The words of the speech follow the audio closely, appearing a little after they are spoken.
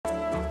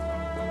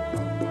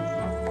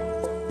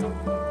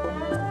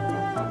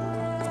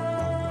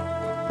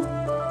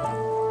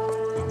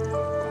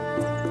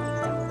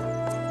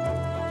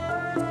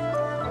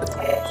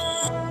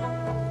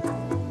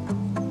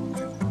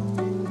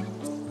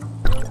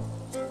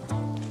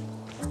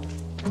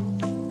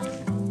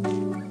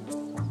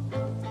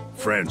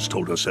Franz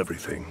told us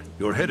everything.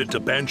 You're headed to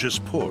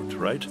Banjas Port,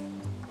 right?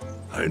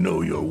 I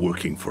know you're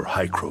working for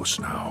Hykros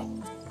now,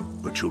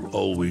 but you'll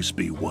always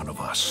be one of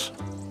us.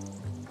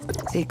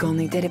 Zeke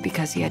only did it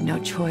because he had no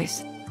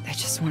choice. I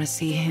just want to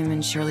see him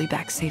and Shirley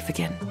back safe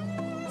again.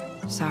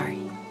 Sorry,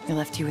 we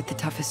left you with the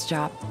toughest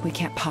job. We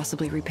can't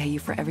possibly repay you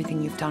for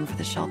everything you've done for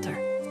the shelter.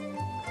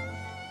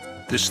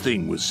 This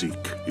thing with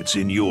Zeke, it's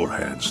in your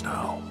hands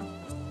now.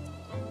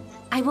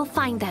 I will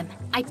find them,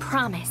 I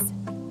promise.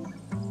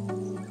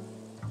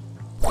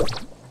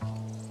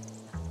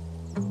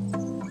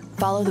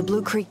 Follow the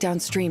Blue Creek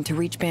downstream to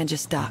reach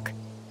Banjas Dock.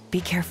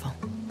 Be careful.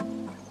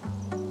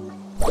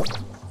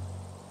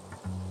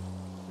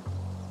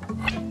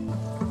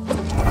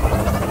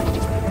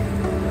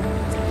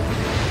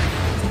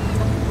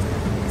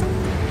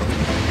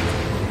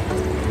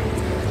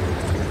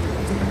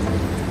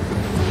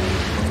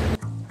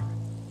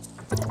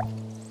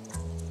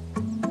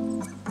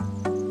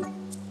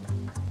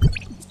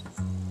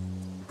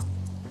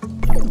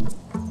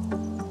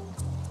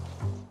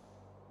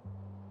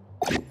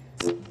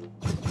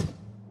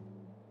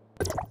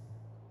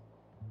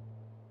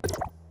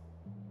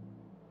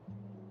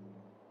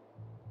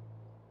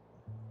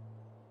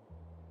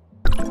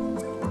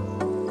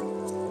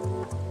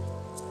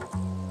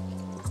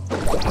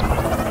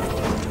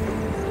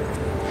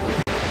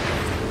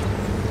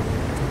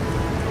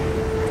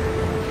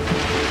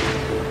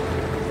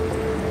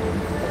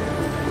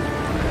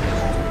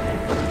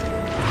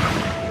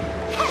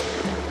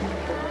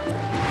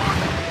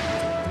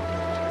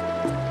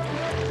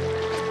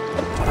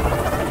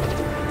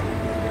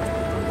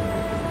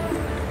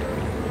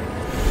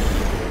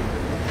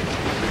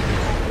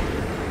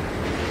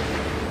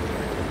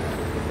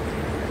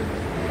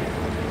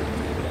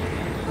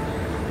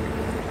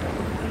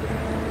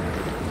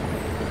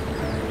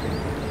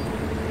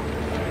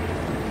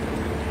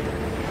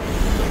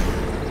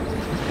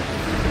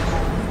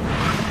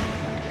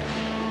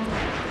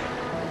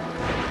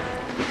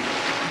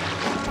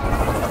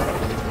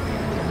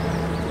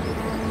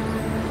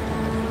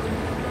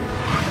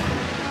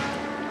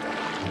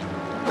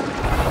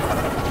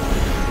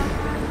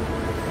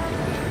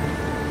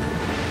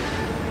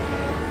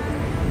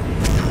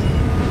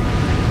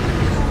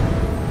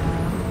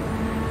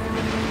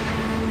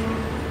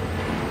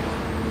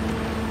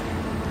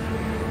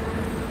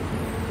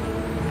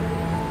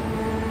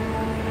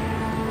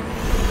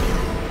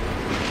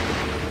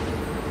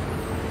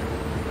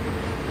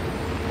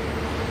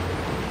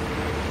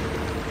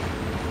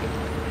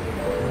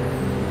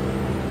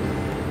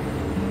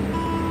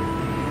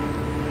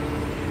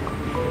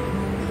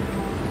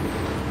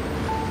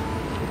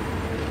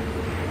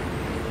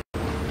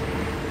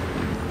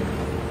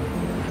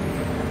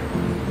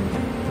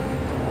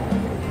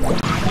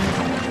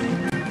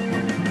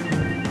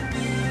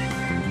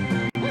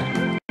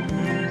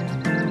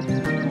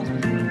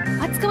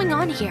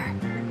 Here.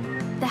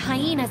 The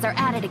hyenas are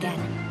at it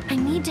again. I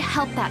need to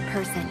help that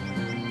person.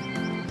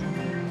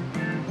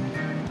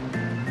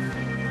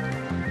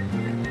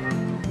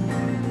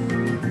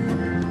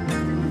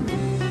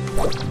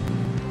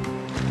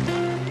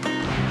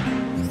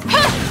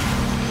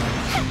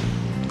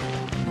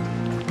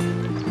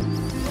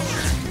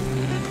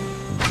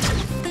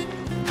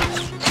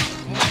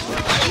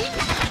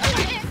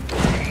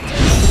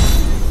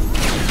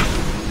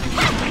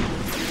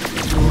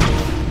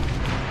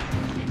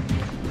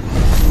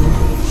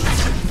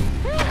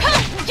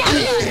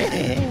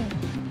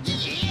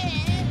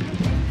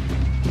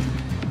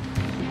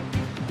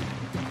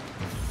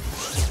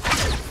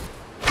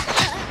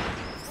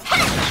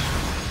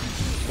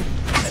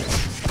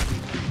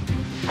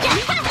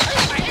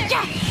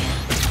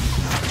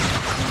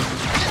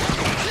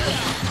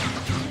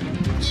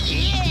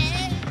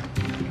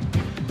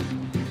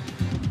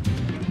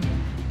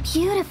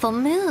 Beautiful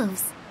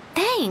moves.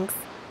 Thanks.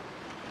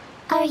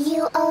 Are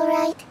you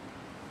alright?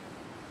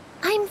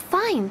 I'm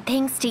fine,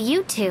 thanks to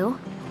you two.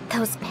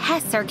 Those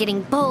pests are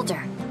getting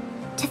bolder.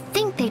 To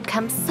think they'd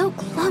come so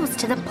close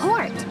to the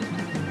port.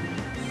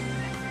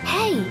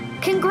 Hey,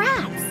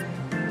 congrats!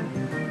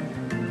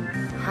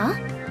 Huh?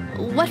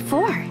 What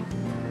for?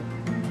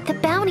 The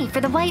bounty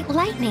for the White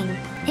Lightning.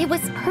 It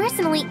was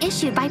personally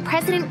issued by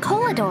President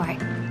Kolador.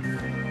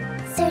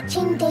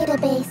 Searching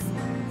database.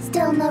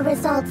 Still no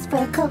results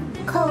for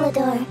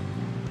Kolador.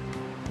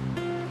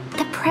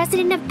 The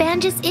president of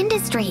Banjas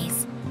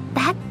Industries.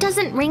 That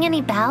doesn't ring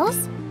any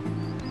bells?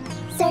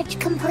 Search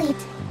complete.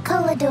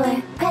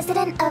 Kolador,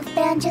 president of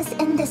Banjas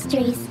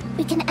Industries.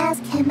 We can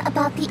ask him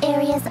about the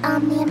area's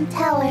Omnium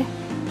Tower.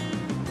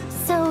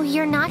 So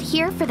you're not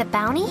here for the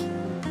bounty?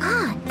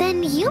 Ah,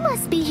 then you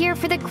must be here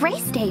for the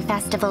Grace Day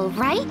Festival,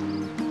 right?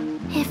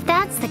 If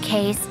that's the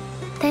case,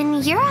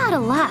 then you're out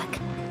of luck.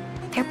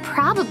 There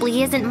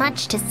probably isn't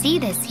much to see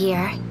this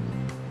year.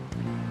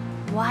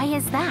 Why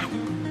is that?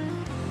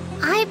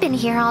 I've been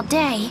here all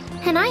day,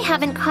 and I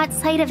haven't caught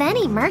sight of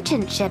any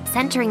merchant ships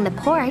entering the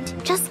port.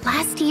 Just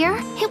last year,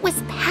 it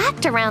was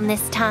packed around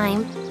this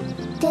time.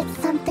 Did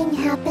something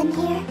happen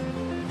here?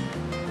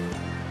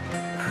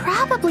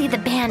 Probably the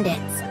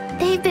bandits.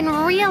 They've been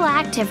real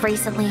active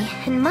recently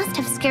and must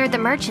have scared the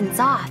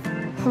merchants off.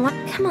 What?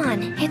 Come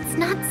on, it's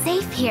not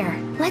safe here.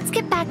 Let's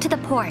get back to the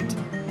port.